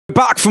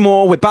Back for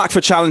more. We're back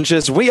for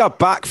challenges. We are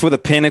back for the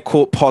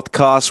Pinnacle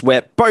podcast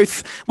where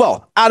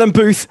Adam,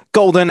 Boothe,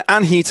 Golden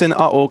and Heaton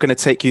are all going to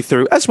take you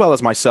through, as well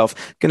as myself,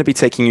 going to be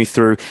taking you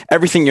through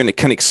everything you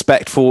can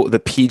expect for the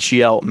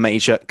PGL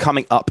Major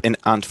coming up in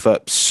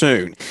Antwerp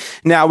soon.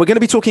 Now, we're going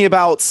to be talking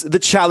about the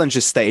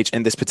challenges stage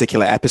in this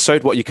particular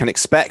episode, what you can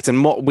expect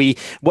and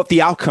what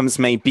the outcomes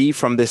may be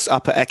from this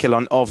upper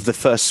echelon of the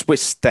first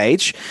Swiss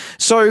stage.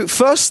 So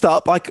first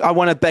up, I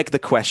want to beg the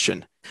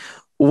question,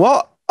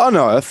 what on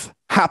earth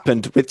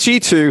happened with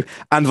G2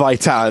 and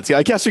Vitality?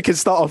 I guess we can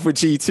start off with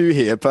G2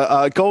 here,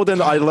 but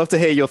Golden, I'd love to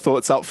hear your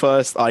thoughts up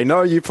first. I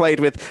know you played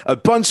with a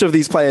bunch of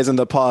these players in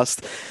the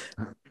past,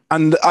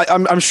 and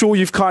I'm sure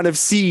you've kind of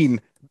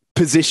seen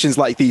positions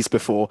like these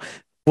before.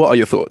 What are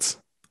your thoughts?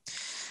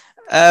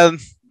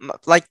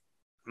 Like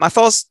my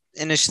thoughts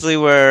initially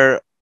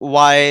were,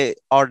 why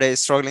are they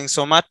struggling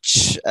so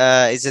much?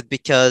 Is it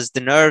because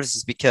the nerves?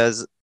 Is it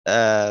because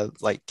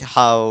like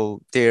how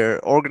they're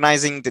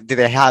organizing? Did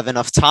they have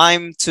enough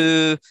time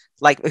to,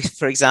 like,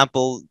 for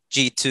example,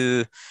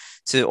 G2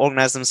 to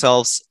organize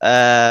themselves?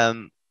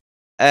 Well,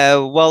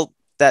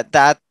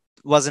 that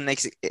was an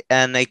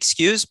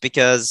excuse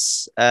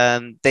because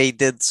they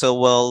did so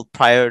well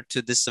prior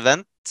to this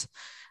event,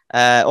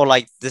 or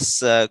like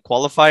this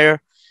qualifier,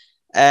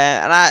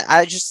 and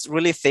I just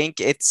really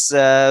think it's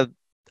a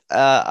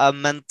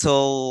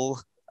mental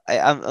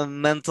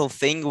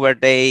thing where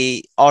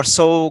they are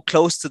so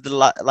close to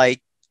the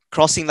like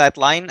crossing that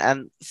line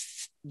and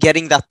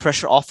getting that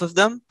pressure off of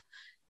them,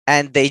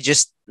 and they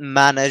just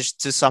managed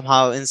to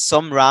somehow in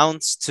some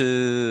rounds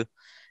to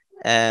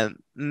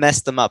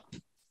mess them up.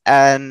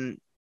 And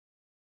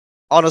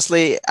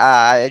honestly,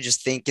 I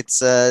just think it's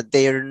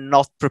they're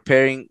not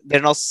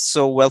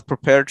so well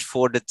prepared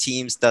for the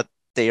teams that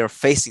they are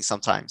facing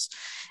sometimes.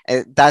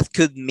 That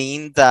could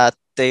mean that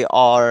they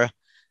are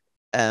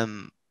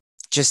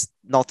just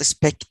not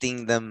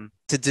expecting them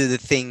to do the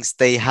things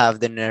they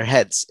have in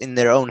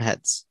their own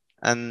heads.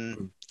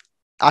 And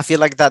I feel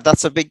like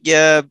that's a big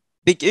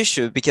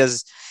issue,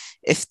 because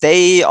if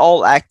they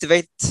all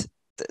activate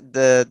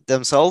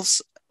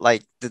themselves,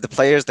 like the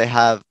players, they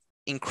have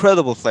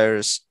incredible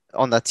players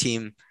on that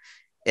team,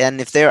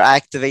 and if they're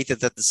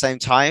activated at the same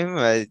time,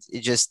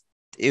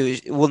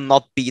 it will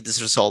not be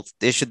this result.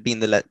 They should be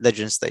in the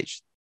legend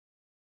stage.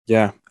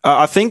 Yeah,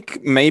 I think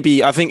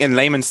in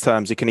layman's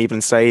terms, you can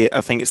even say,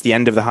 I think it's the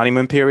end of the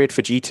honeymoon period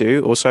for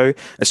G2. Also,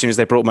 as soon as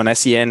they brought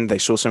Monesi in, they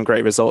saw some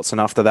great results. And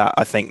after that,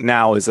 I think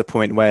now is the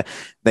point where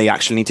they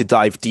actually need to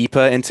dive deeper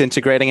into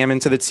integrating him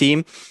into the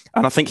team.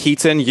 And I think,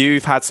 Heaton,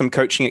 you've had some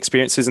coaching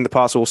experiences in the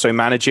past, also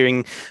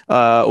managing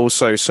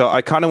also. So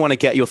I kind of want to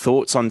get your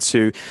thoughts on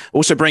to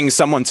also bring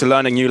someone to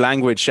learn a new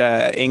language.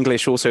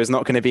 English also is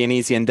not going to be an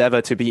easy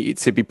endeavor to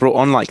be brought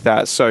on like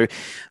that. So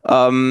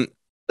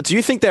do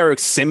you think there are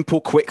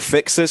simple, quick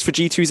fixes for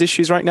G2's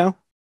issues right now?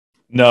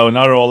 No,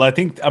 not at all.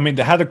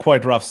 They had a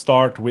quite rough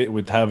start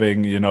with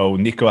having,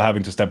 Nico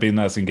having to step in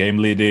as in game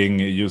leading,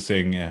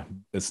 using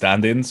the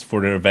stand-ins for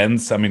their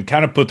events.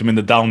 Kind of put them in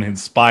the downhill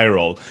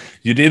spiral.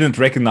 You didn't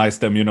recognize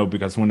them,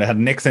 because when they had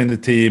Nexa in the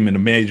team in the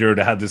major,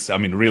 they had this,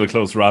 really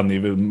close run,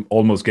 even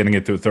almost getting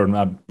it to a third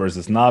map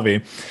versus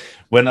Navi.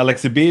 When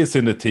Alexi B is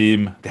in the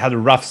team, they had a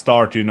rough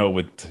start,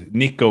 with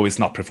Nico is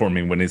not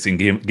performing when he's in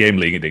game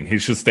leading. He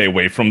should stay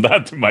away from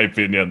that, in my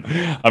opinion.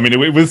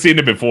 We've seen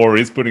it before.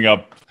 He's putting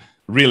up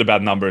really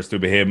bad numbers to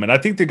be him. And I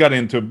think they got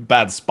into a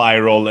bad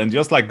spiral. And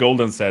just like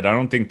Golden said, I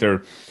don't think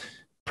they're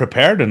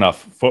prepared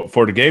enough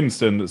for the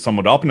games and some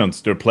of the opponents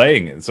they're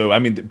playing. So,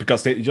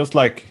 because they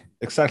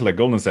exactly like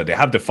Golden said, they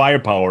have the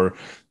firepower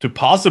to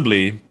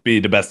possibly be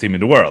the best team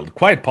in the world.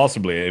 Quite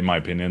possibly, in my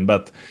opinion.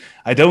 But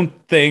I don't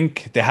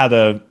think they had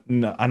a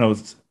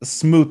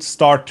smooth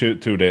start to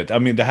it.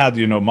 They had,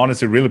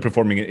 Monesi really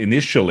performing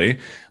initially,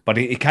 but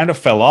it kind of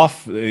fell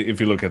off if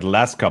you look at the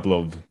last couple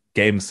of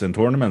games and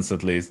tournaments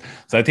at least.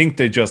 So I think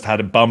they just had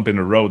a bump in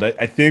the road.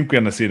 I think we're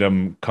going to see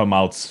them come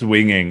out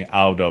swinging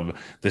out of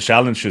the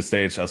challenger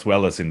stage as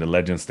well as in the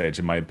legend stage,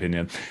 in my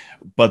opinion.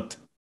 But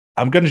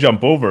I'm going to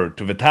jump over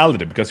to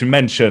Vitality, because you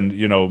mentioned,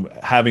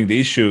 having the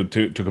issue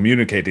to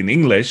communicate in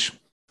English.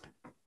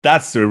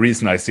 That's the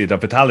reason I see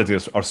that Vitality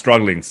are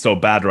struggling so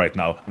bad right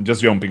now. I'm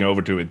just jumping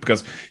over to it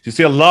because you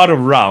see a lot of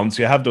rounds.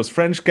 You have those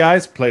French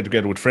guys play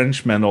together with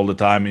Frenchmen all the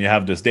time, and you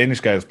have those Danish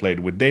guys played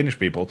with Danish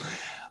people.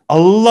 A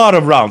lot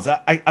of rounds.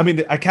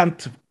 I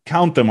can't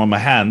count them on my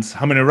hands.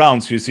 How many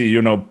rounds you see,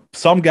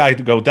 some guy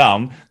to go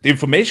down, the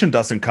information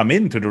doesn't come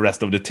in to the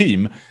rest of the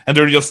team, and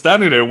they're just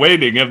standing there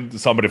waiting, and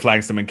somebody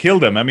flanks them and kill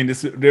them.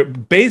 The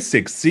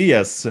basic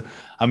CS,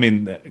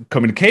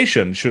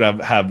 communication should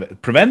have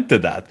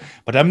prevented that.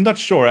 But I'm not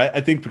sure. I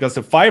think because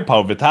the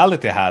firepower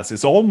Vitality has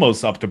is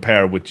almost up to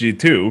par with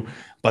G2,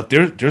 but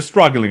they're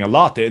struggling a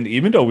lot. And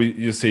even though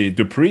you see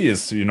Dupree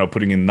is,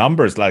 putting in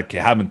numbers like you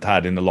haven't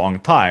had in a long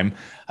time,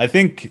 I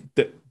think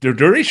that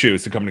their issue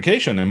is the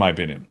communication, in my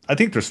opinion. I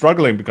think they're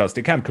struggling because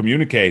they can't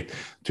communicate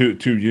to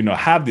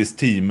have this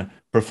team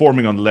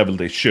performing on the level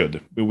they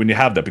should when you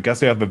have that, because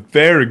they have a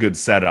very good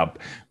setup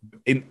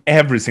in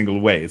every single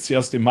way. It's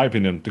just, in my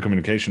opinion, the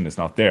communication is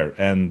not there.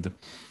 And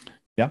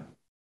yeah.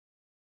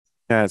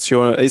 Yeah,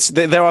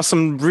 there are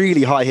some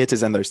really high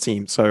hitters in those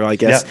teams. So I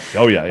guess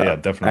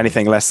definitely.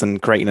 Anything less than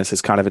greatness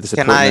is kind of a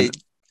disappointment.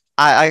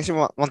 I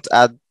actually want to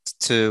add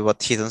to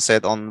what Heaton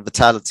said on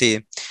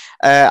Vitality.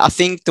 I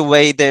think the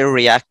way they're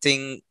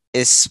reacting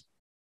is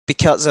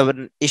because of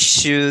an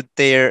issue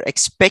they're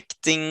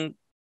expecting,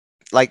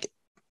 like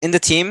in the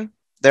team,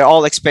 they're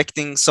all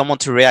expecting someone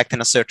to react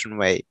in a certain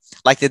way,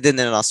 like they did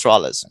in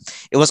Astralis.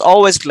 It was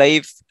always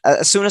Glaive.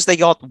 As soon as they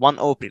got one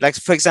opening, like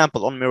for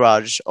example on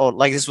Mirage, or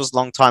like this was a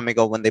long time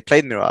ago when they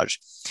played Mirage,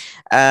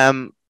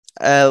 when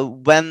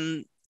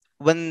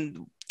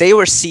they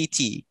were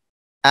CT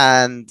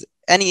and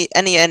any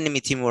enemy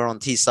team were on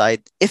T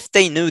side, if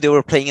they knew they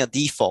were playing a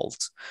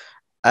default,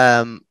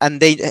 and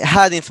they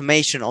had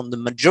information on the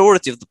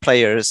majority of the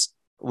players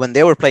when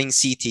they were playing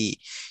CT,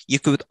 you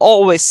could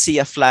always see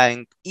a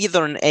flank,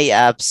 either in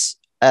A-apps,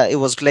 it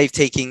was Glaive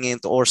taking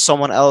it, or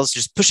someone else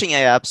just pushing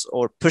A-apps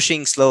or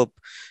pushing slope,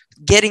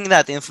 getting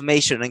that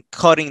information and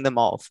cutting them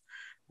off.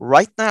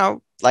 Right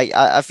now, like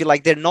I feel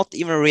like they're not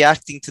even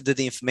reacting to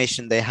the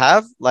information they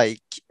have.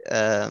 Like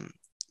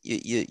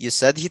you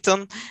said,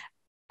 Heaton,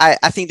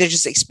 I think they're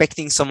just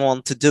expecting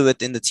someone to do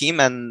it in the team,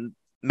 and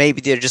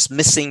maybe they're just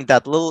missing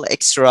that little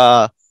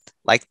extra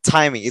like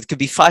timing. It could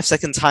be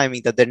 5-second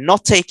timing that they're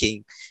not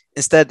taking.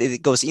 Instead,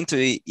 it goes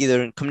into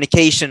either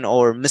communication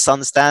or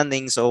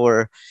misunderstandings,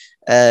 or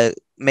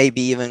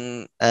maybe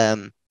even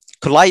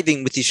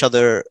colliding with each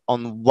other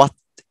on what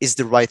is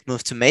the right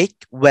move to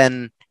make.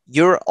 When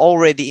you're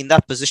already in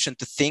that position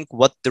to think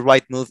what the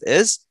right move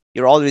is,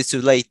 you're already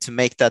too late to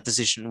make that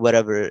decision,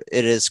 whatever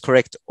it is,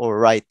 correct or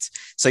right.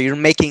 So you're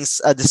making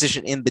a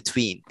decision in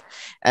between.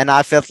 And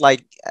I felt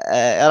like,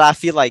 and I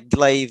feel like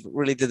Glaive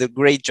really did a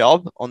great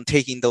job on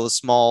taking those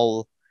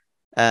small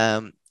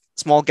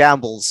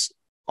gambles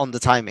on the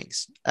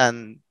timings,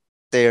 and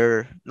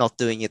they're not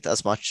doing it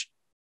as much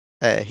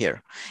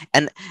here.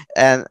 And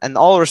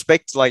all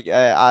respect, like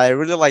I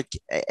really like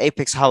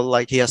Apex, how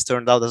like he has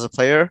turned out as a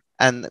player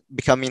and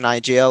becoming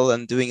IGL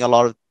and doing a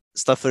lot of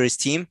stuff for his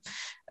team.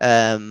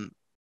 And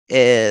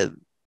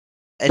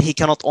he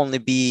cannot only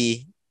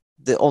be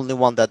the only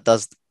one that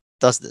does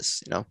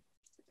this, you know.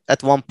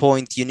 At one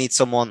point you need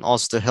someone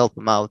also to help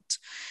him out,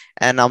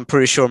 and I'm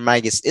pretty sure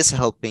Magus is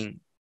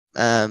helping,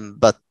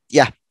 but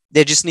yeah,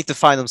 they just need to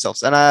find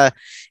themselves. And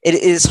it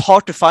is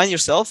hard to find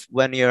yourself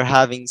when you're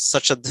having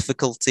such a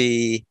difficult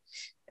time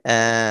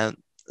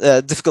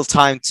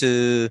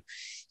to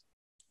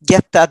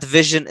get that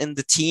vision in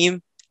the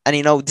team, and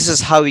you know, this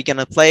is how we're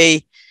gonna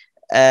play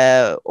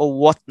or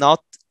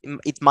whatnot.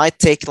 It might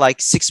take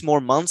like 6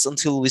 more months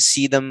until we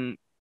see them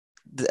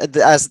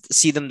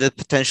the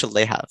potential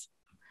they have.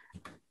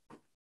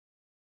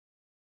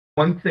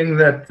 One thing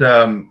that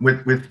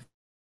with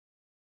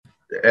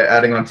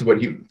adding on to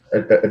what he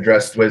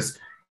addressed was,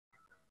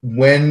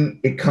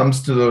 when it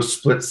comes to those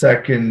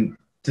split-second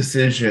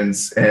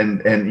decisions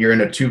and you're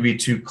in a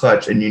 2v2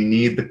 clutch and you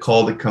need the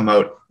call to come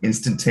out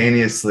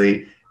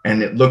instantaneously,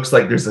 and it looks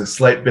like there's a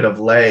slight bit of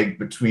lag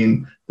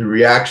between the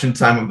reaction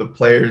time of the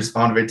players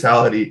on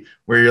Vitality,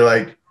 where you're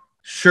like,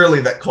 surely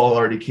that call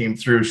already came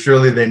through.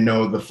 Surely they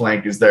know the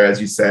flank is there,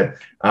 as you said.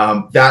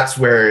 That's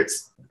where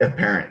it's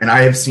apparent. And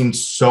I have seen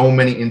so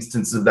many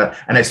instances of that.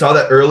 And I saw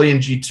that early in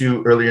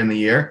G2 earlier in the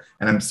year,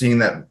 and I'm seeing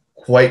that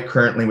quite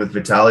currently with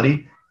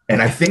Vitality.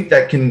 And I think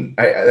that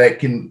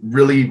can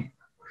really,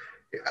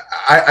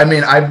 I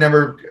mean, I've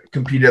never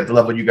competed at the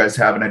level you guys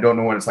have, and I don't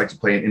know what it's like to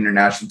play in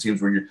international teams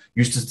where you're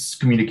used to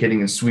communicating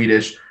in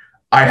Swedish.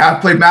 I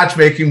have played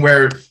matchmaking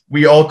where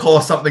we all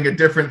call something a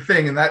different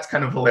thing, and that's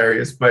kind of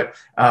hilarious. But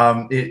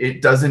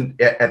it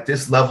doesn't, at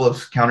this level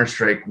of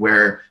Counter-Strike,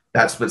 where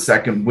that split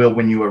second will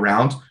win you a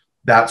round,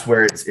 that's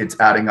where it's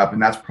adding up,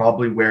 and that's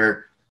probably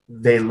where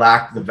they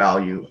lack the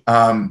value.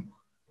 And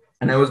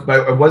I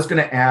was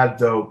going to add,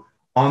 though,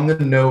 on the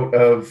note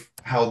of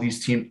how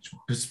these teams,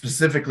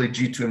 specifically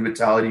G2 and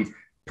Vitality,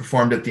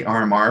 performed at the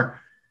RMR.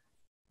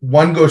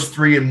 One goes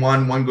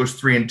 3-1, one goes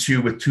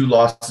 3-2, with 2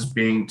 losses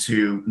being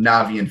to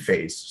Navi and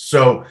FaZe.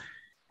 So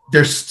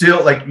there's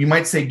still, like, you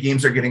might say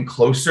games are getting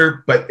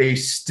closer, but they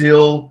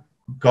still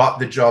got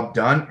the job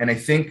done. And I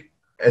think,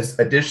 as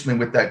additionally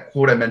with that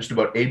quote I mentioned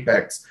about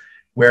Apex,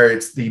 where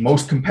it's the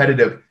most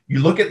competitive, you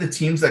look at the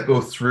teams that go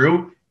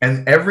through,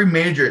 and every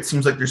major, it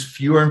seems like there's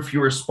fewer and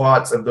fewer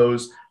spots of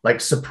those like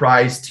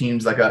surprise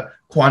teams, like a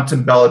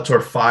Quantum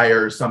Bellator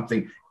Fire or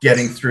something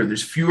getting through.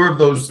 There's fewer of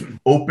those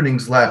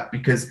openings left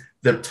because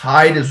the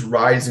tide is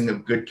rising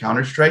of good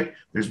Counter-Strike.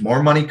 There's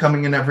more money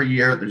coming in every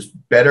year. There's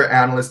better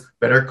analysts,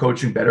 better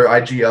coaching, better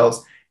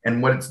IGLs.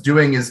 And what it's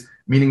doing is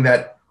meaning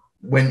that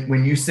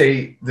when you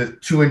say the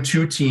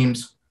 2-2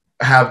 teams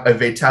have a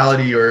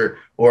Vitality or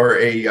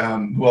a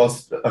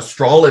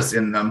Astralis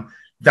in them,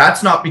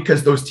 that's not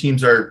because those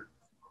teams are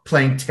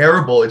playing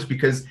terrible. It's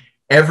because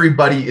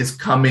everybody is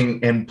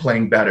coming and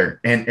playing better.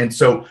 And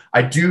so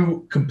I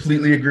do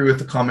completely agree with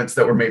the comments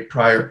that were made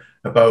prior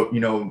about, you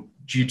know,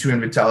 G2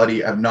 and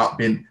Vitality have not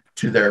been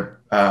to their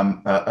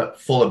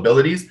full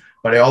abilities.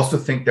 But I also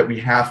think that we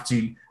have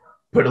to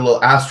put a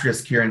little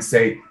asterisk here and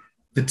say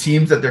the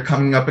teams that they're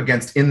coming up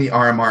against in the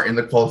RMR in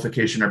the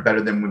qualification are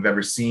better than we've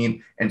ever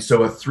seen. And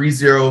so a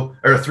 3-0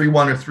 or a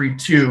 3-1 or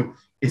 3-2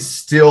 is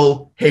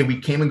still, hey, we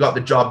came and got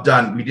the job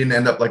done. We didn't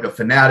end up like a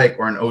Fnatic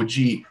or an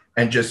OG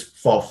and just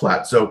fall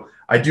flat. So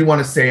I do want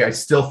to say I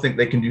still think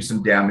they can do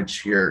some damage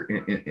here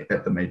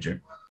at the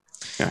major.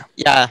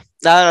 Yeah,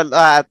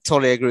 I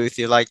totally agree with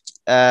you. Like,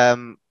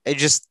 it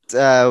just,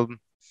 I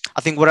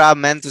think what I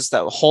meant is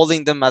that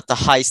holding them at the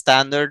high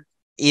standard,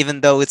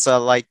 even though it's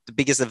like the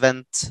biggest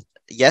event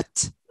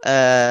yet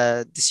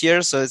this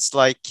year. So it's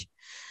like,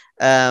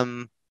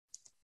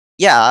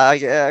 yeah,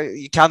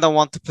 you kind of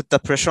want to put the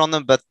pressure on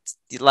them, but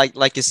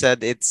like you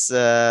said, it's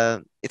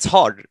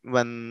hard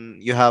when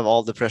you have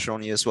all the pressure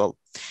on you as well.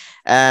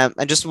 And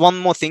just one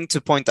more thing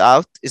to point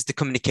out is the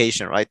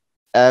communication, right?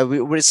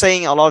 We're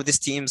saying a lot of these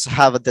teams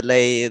have a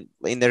delay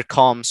in their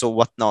comms or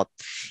whatnot.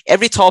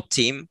 Every top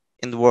team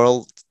in the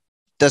world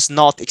does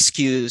not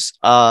excuse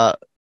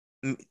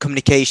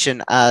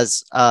communication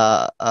as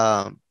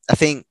a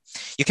thing.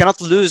 You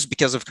cannot lose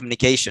because of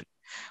communication.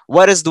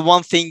 What is the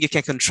one thing you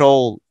can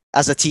control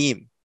as a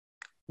team?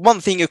 One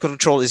thing you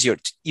control is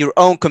your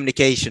own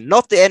communication,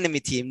 not the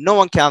enemy team. No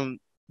one can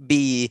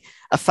be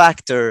a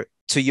factor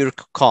to your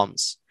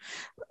comms.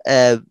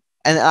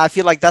 And I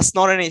feel like that's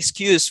not an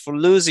excuse for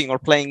losing or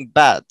playing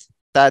bad.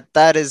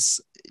 That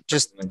is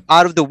just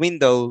out of the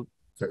window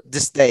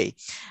this day.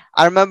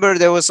 I remember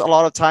there was a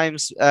lot of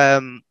times,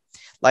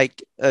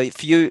 like a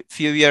few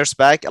years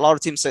back, a lot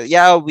of teams said,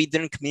 "Yeah, we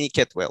didn't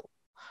communicate well."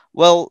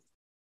 Well,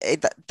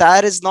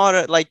 that is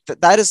not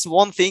that is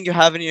one thing you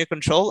have in your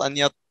control, and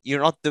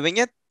you're not doing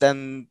it.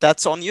 Then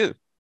that's on you.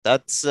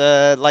 That's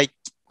like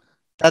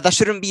that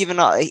shouldn't be even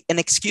an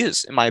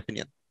excuse, in my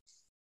opinion.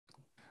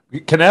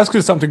 Can I ask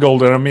you something,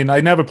 Golden? I mean,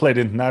 I never played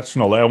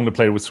international. I only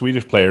played with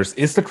Swedish players.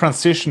 Is the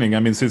transitioning,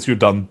 I mean, since you've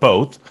done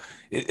both,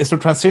 is the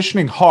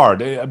transitioning hard?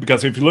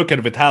 Because if you look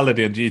at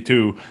Vitality and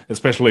G2,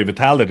 especially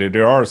Vitality,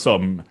 there are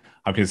some,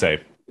 how can you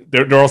say,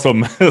 there are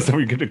some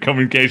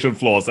communication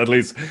flaws, at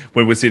least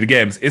when we see the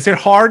games. Is it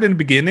hard in the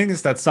beginning?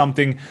 Is that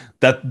something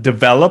that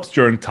develops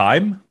during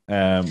time?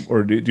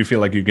 Or do you feel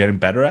like you're getting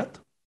better at?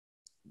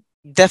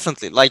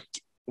 Definitely. Like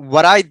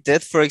what I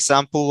did, for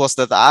example, was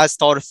that I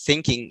started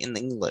thinking in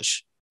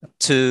English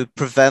to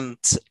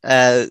prevent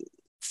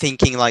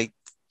thinking like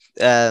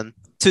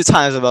 2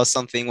 times about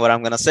something, what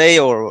I'm going to say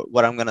or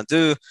what I'm going to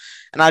do.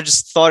 And I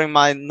just thought in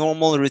my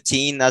normal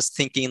routine as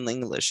thinking in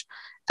English.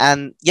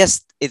 And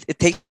yes, it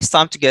takes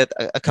time to get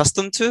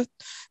accustomed to,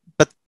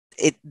 but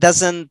it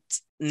doesn't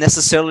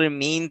necessarily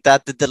mean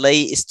that the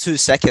delay is 2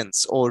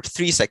 seconds or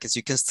 3 seconds.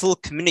 You can still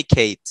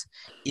communicate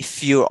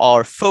if you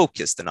are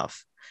focused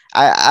enough.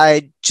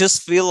 I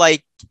just feel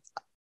like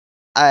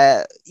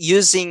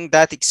using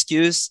that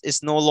excuse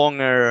is no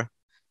longer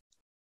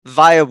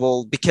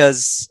viable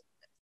because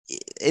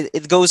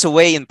it goes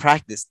away in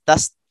practice.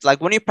 That's like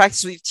when you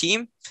practice with your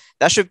team,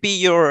 that should be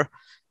your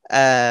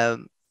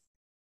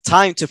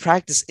time to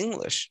practice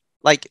English.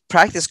 Like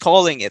practice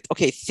calling it.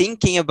 Okay,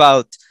 thinking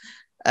about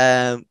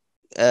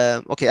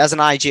okay, as an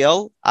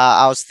IGL,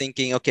 I was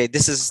thinking, okay,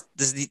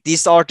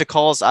 these are the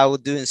calls I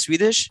would do in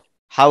Swedish.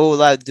 How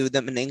will I do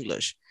them in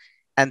English?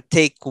 And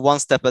take one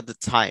step at a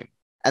time.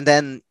 And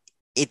then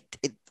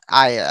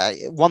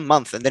I 1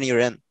 month and then you're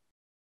in.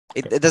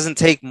 It doesn't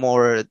take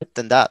more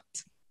than that.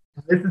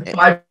 This is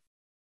 5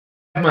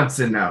 months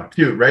in now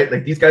too, right?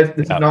 Like these guys,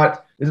 this is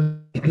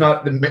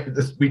not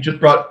we just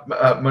brought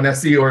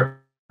Monesi,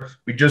 or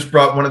we just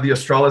brought one of the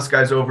Astralis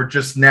guys over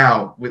just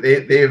now.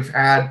 They've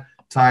had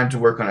time to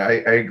work on it.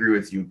 I agree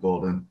with you,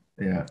 Golden.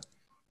 Yeah.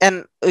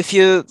 And if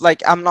you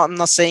like, I'm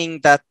not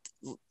saying that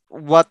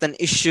what an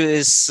issue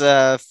is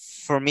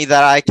for me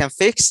that I can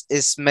fix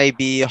is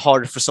maybe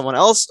harder for someone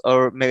else,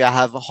 or maybe I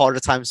have a harder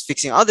times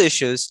fixing other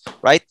issues,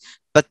 right?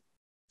 But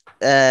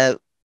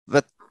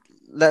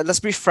let's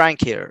be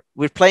frank here.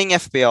 We're playing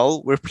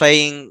FPL.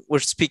 We're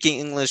speaking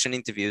English in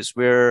interviews.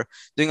 We're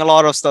doing a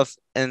lot of stuff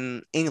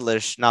in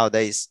English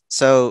nowadays.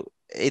 So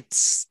it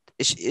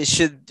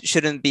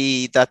shouldn't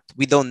be that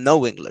we don't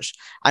know English.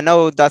 I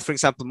know that, for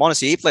example,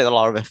 Monesi, he played a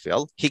lot of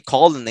FPL. He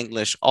called in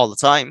English all the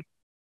time.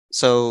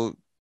 So,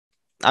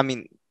 I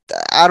mean,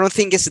 I don't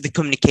think it's the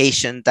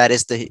communication that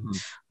is the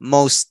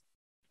most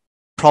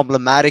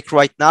problematic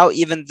right now,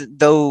 even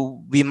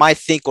though we might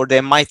think, or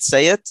they might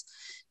say it.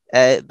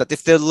 But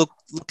if they look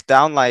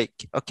down like,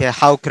 okay,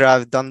 how could I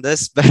have done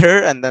this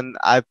better? And then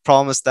I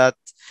promise that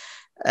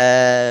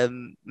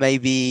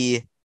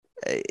maybe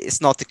it's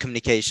not the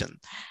communication.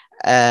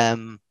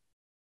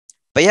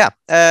 But yeah,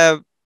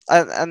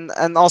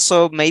 and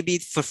also maybe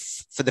for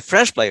the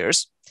French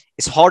players,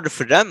 it's harder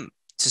for them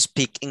to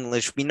speak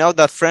English. We know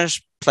that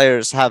French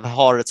players have a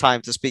harder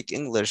time to speak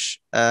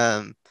English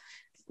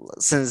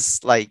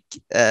since like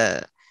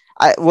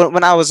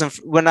when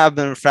I've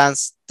been in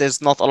France,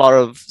 there's not a lot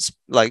of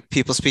like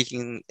people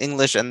speaking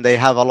English, and they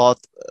have a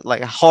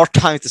hard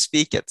time to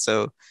speak it.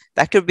 So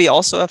that could be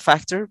also a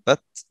factor, but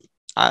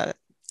I'm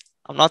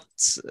not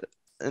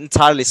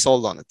entirely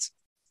sold on it.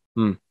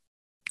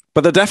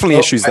 But there are definitely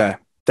issues there.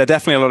 There are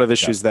definitely a lot of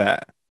issues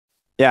there.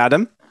 Yeah,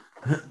 Adam?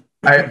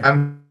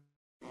 I'm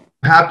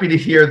happy to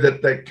hear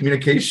that the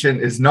communication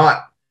is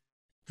not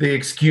the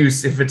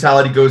excuse if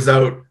Vitality goes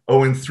out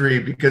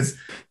 0-3, because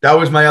that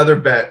was my other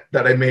bet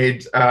that I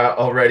made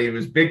already. It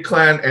was Big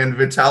Clan and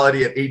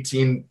Vitality at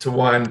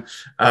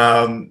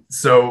 18-1.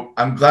 So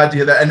I'm glad to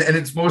hear that. And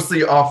it's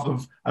mostly off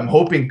of, I'm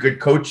hoping, good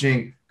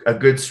coaching, a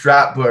good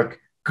strat book,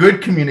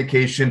 good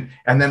communication,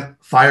 and then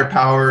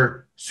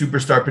firepower,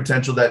 superstar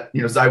potential that,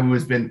 ZywOo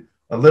has been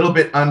a little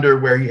bit under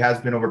where he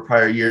has been over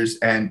prior years.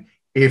 And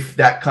if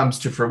that comes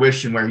to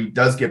fruition, where he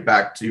does get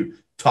back to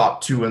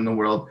top 2 in the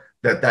world,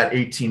 that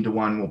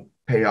 18-1 will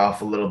pay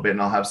off a little bit,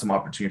 and I'll have some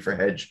opportunity for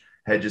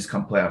hedges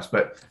come playoffs.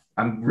 But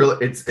I'm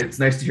really, it's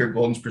nice to hear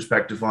Golden's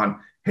perspective on,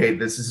 hey,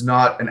 this is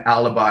not an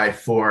alibi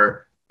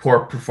for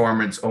poor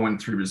performance,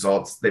 0-3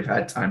 results. They've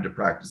had time to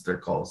practice their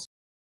calls.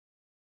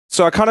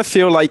 So I kind of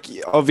feel like,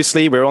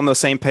 obviously, we're on the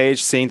same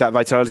page, seeing that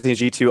Vitality and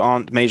G2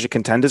 aren't major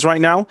contenders right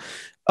now.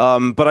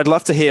 But I'd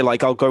love to hear,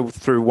 I'll go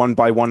through one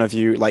by one of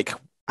you,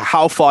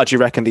 how far do you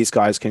reckon these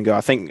guys can go? I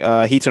think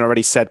Heaton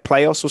already said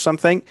playoffs or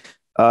something,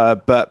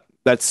 but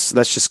let's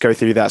just go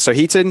through that. So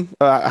Heaton,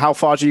 how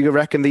far do you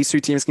reckon these two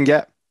teams can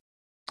get?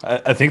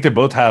 I think they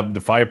both have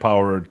the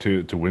firepower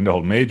to win the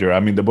whole major. I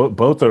mean,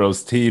 both of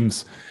those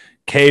teams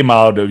came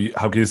out of,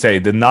 how can you say,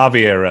 the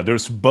Navi era.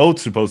 There's both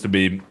supposed to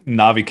be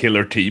Navi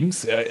killer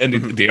teams, and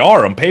they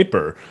are on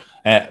paper.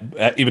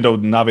 Even though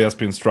Navi has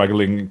been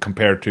struggling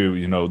compared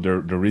to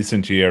the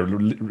recent year,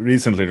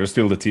 recently they're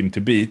still the team to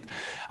beat.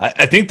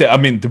 I think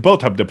that they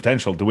both have the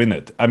potential to win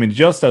it. I mean,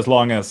 just as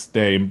long as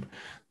they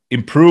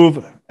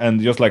improve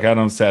and, just like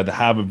Adam said,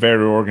 have a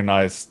very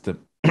organized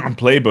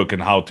playbook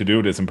and how to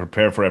do this and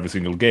prepare for every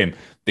single game,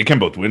 they can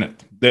both win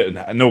it.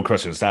 No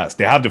questions asked.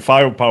 They have the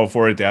firepower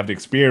for it. They have the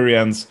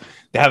experience.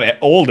 They have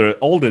all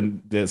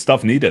the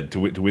stuff needed to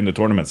win the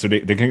tournament, so they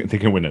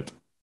can win it.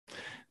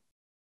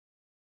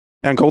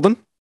 And Golden?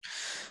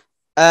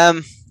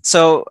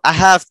 So I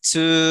have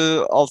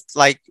to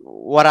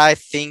what I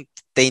think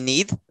they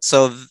need.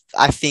 So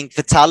I think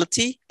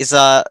Vitality is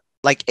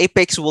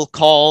Apex will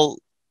call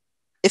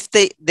if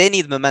they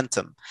need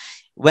momentum.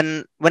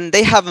 When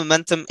they have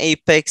momentum,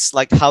 Apex,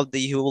 how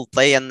he will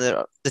play and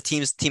the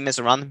team is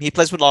around him, he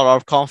plays with a lot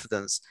of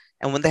confidence.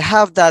 And when they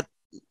have that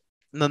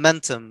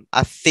momentum,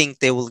 I think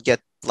they will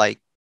get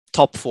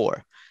top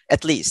 4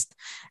 at least.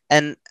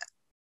 And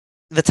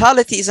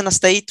Vitality is in a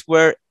state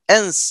where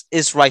ENCE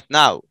is right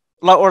now,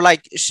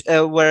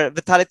 where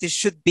Vitality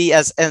should be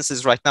as ENCE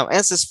is right now.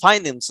 ENCE is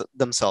finding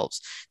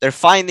themselves. They're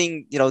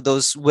finding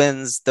those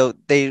wins. Though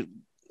they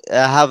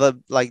have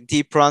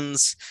deep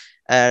runs.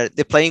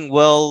 They're playing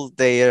well.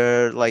 They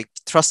are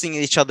trusting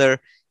each other.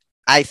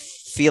 I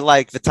feel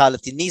like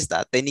Vitality needs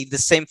that. They need the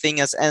same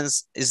thing as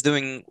ENCE is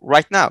doing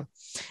right now.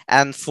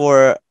 And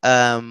for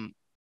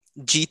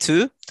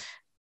G2,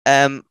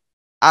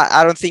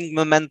 I don't think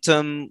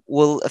momentum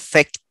will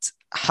affect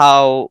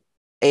how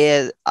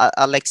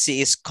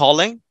Alexi is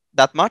calling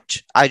that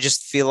much. I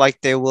just feel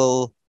like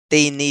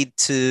they need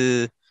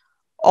to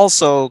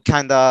also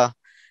kind of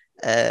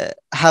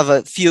have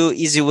a few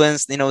easy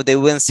wins. They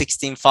win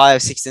 16-5,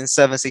 16-7,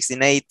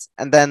 16-8,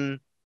 and then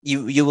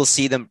you will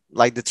see them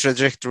the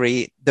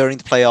trajectory during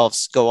the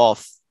playoffs go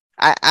off.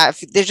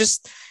 They're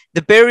just,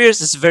 the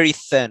barriers is very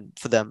thin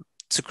for them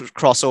to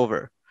cross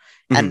over.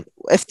 And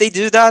if they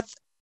do that,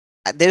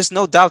 there's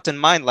no doubt in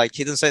mind, like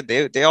Heaton said,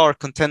 they are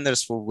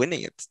contenders for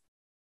winning it.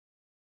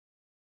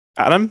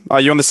 Adam, are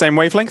you on the same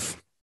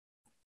wavelength?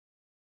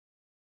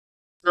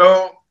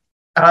 So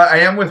I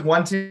am with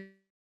one team,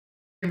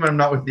 but I'm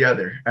not with the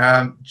other.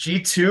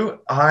 G2,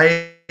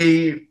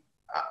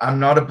 I'm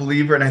not a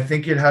believer, and I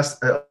think it has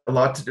a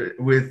lot to do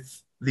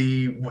with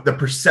the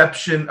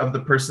perception of the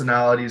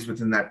personalities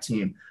within that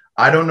team.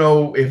 I don't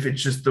know if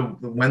it's just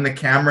when the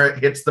camera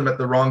hits them at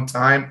the wrong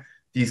time,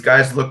 these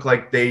guys look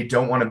like they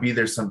don't want to be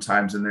there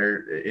sometimes, and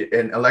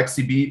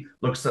Alexi B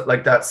looks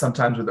like that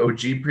sometimes with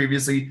OG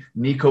previously.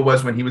 Nico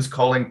was when he was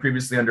calling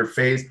previously under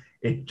FaZe.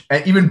 And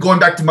even going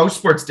back to Mouse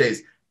Sports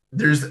days,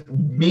 there's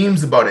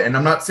memes about it. And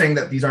I'm not saying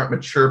that these aren't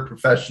mature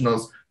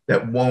professionals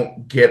that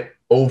won't get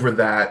over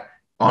that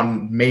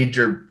on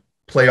major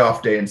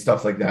playoff day and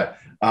stuff like that.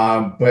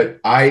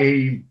 But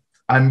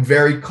I'm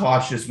very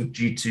cautious with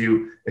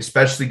G2,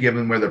 especially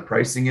given where the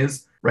pricing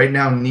is. Right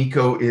now,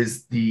 Nico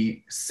is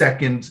the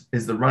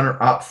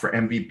runner-up for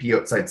MVP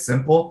outside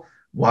Simple,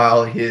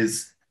 while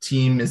his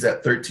team is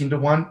at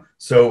 13-1.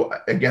 So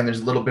again, there's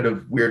a little bit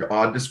of weird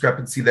odd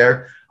discrepancy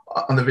there.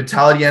 On the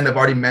Vitality end, I've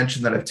already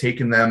mentioned that I've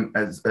taken them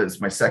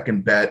as my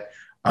second bet.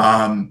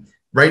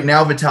 Right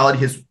now, Vitality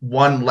has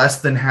won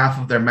less than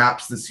half of their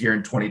maps this year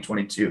in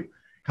 2022.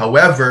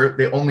 However,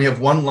 they only have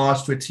one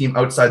loss to a team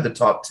outside the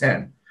top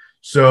 10.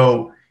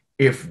 So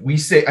if we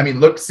say,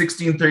 look,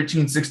 16-13,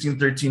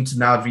 16-13 to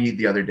Na'Vi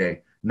the other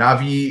day.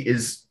 Na'Vi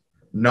is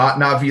not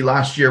Na'Vi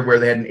last year where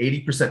they had an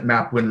 80%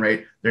 map win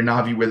rate. They're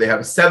Na'Vi where they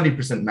have a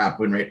 70% map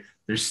win rate.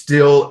 They're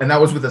still, and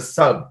that was with a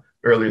sub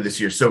earlier this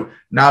year. So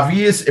Na'Vi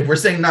is, if we're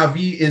saying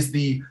Na'Vi is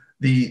the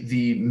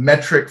the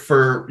metric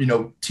for,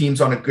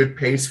 teams on a good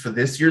pace for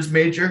this year's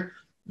major,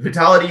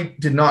 Vitality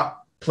did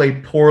not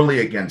play poorly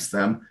against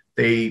them.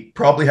 They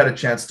probably had a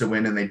chance to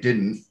win and they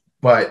didn't.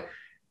 But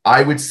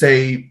I would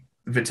say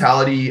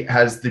Vitality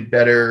has the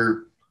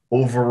better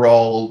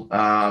overall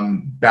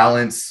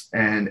balance,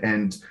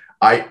 and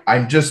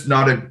I'm just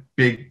not a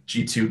big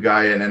G2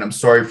 guy, and I'm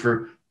sorry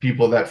for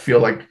people that feel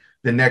like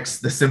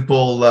the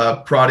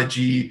simple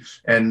Prodigy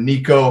and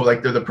Nico,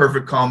 like they're the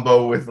perfect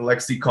combo with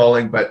Alexi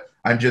calling, but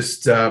I'm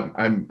just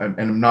I'm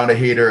not a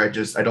hater. I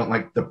don't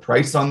like the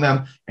price on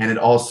them, and it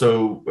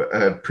also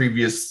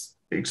previous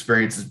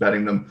experiences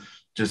betting them,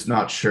 just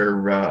not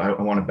sure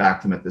I want to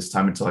back them at this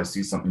time until I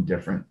see something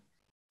different.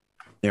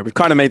 Yeah, we've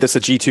kind of made this a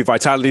G2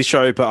 Vitality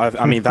show, but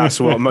I mean, that's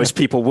what most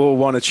people will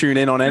want to tune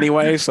in on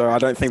anyway, so I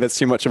don't think there's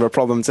too much of a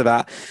problem to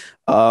that.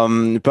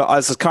 But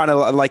as kind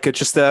of like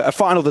just a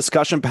final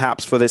discussion,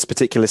 perhaps, for this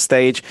particular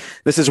stage,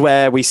 this is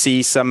where we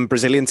see some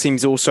Brazilian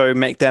teams also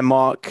make their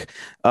mark.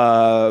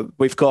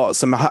 We've got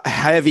some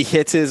heavy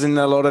hitters in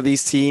a lot of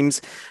these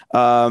teams.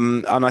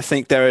 And I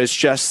think there is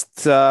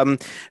just,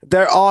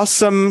 there are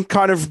some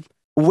kind of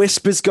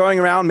whispers going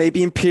around,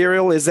 maybe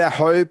Imperial, is there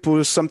hope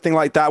or something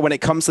like that when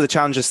it comes to the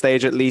challenger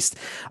stage, at least.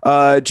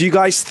 Do you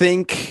guys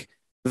think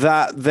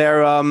that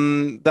they're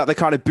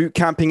kind of boot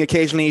camping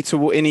occasionally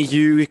to in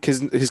EU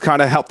because has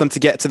kind of helped them to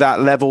get to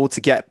that level,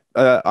 to get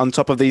on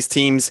top of these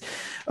teams?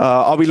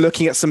 Are we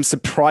looking at some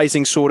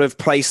surprising sort of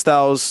play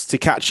styles to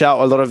catch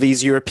out a lot of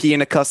these European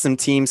accustomed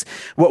teams?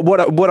 What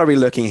are we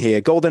looking here?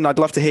 Golden, I'd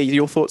love to hear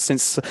your thoughts,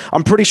 since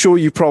I'm pretty sure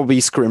you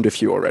probably scrimmed a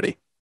few already.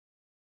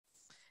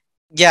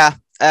 Yeah.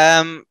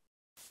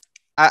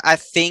 I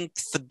think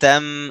for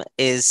them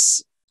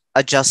is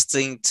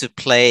adjusting to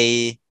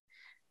play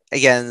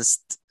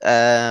against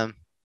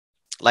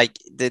like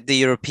the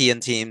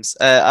European teams.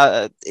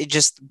 It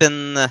just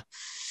been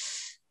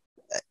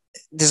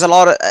there's a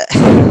lot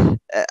of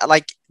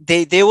like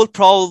they will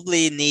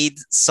probably need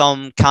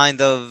some kind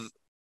of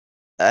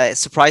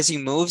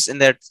surprising moves in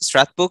their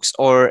strat books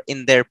or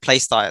in their play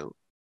style.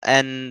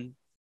 And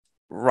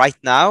right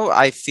now,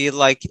 I feel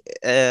like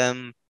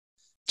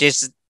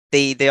just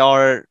they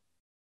are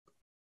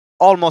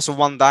almost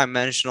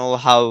one-dimensional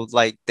how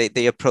like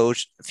they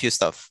approach a few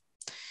stuff,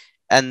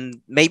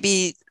 and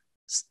maybe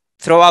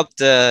throw out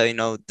the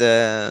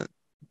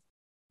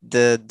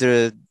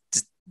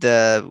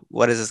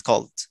what is it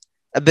called,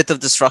 a bit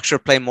of the structure,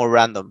 play more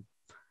random,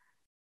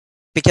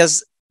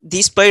 because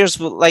these players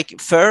will,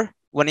 like Fer,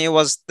 when he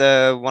was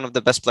one of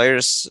the best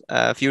players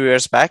a few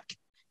years back,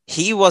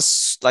 he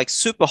was like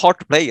super hard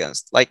to play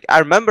against. Like I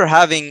remember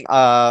having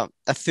a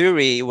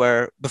theory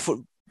where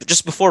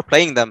just before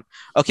playing them,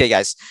 okay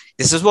guys,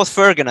 this is what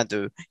Fer gonna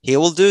do. He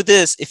will do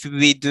this if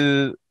we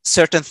do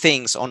certain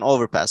things on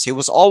overpass. He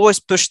was always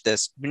push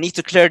this. We need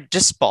to clear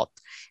this spot.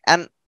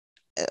 And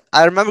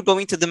I remember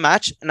going to the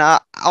match, and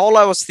all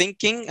I was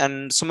thinking,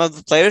 and some of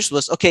the players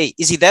was, okay,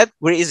 is he dead?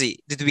 Where is he?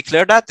 Did we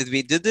clear that? Did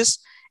we do this?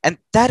 And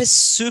that is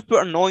super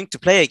annoying to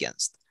play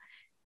against.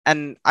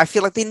 And I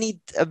feel like they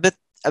need a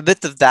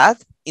bit of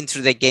that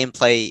into their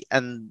gameplay,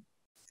 and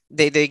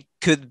they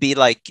could be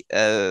like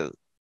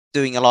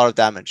doing a lot of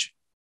damage.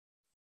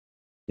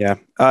 Yeah,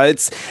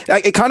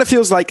 it kind of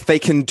feels like they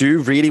can do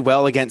really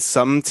well against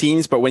some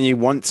teams, but when you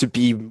want to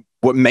be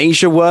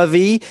major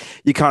worthy,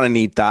 you kind of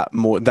need that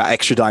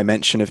extra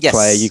dimension of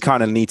play. You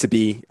kind of need to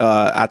be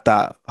at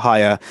that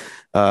higher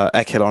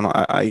echelon,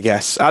 I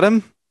guess.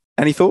 Adam,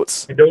 any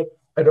thoughts? I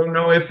don't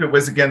know if it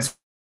was against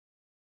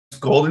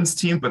Golden's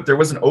team, but there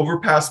was an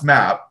overpass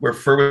map where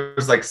Fer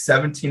was like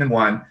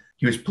 17-1.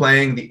 He was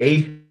playing the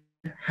 8th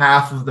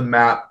half of the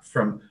map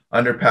from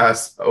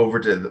underpass over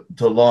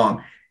to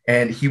long,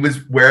 and he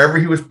was, wherever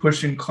he was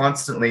pushing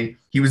constantly,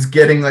 he was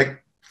getting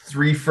like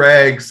 3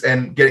 frags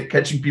and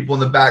catching people in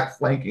the back,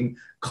 flanking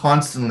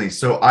constantly.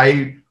 So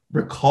I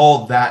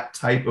recall that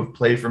type of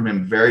play from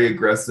him. Very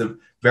aggressive,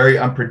 very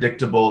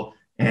unpredictable,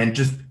 and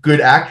just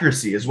good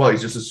accuracy as well.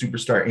 He's just a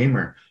superstar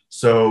aimer.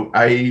 So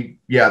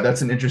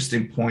that's an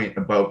interesting point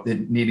about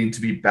it needing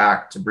to be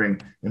back to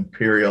bring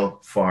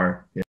Imperial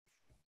far. Yeah.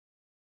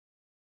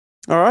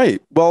 All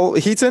right. Well,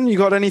 Heaton, you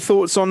got any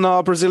thoughts on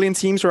Brazilian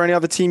teams or any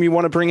other team you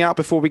want to bring out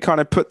before we kind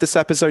of put this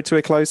episode to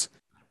a close?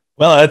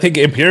 Well, I think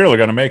Imperial are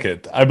going to make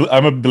it.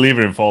 I'm a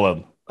believer in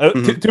Fallen.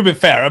 To be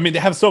fair, I mean, they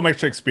have so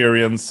much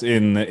experience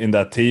in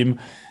that team.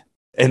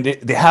 And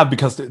they have,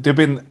 because they've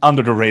been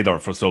under the radar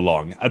for so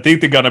long. I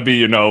think they're going to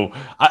be,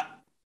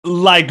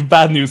 like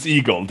Bad News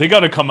Eagle. They're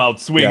going to come out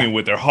swinging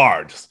with their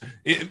hearts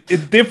in a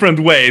different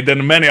way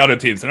than many other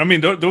teams. And I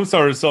mean, those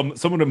are some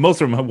of the,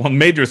 most of them have won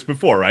majors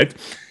before, right?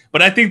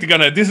 But I think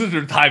this is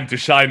their time to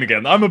shine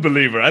again. I'm a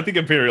believer. I think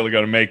Imperial are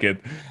going to make it.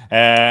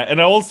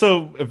 And I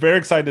also very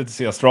excited to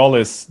see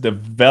Astralis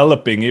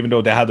developing, even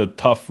though they had a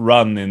tough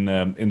run in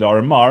the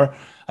RMR.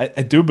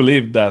 I do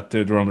believe that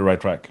they're on the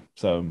right track.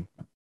 So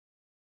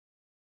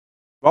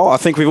Well, I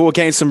think we've all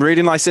gained some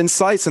really nice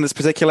insights in this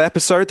particular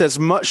episode. There's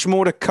much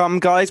more to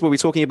come, guys. We'll be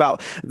talking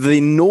about the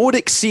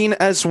Nordic scene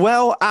as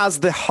well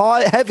as the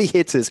heavy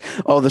hitters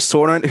of this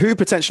tournament who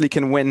potentially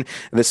can win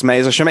this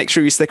major. So make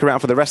sure you stick around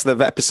for the rest of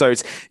the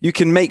episodes. You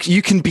can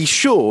be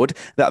assured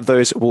that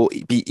those will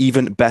be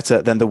even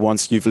better than the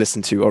ones you've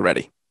listened to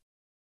already.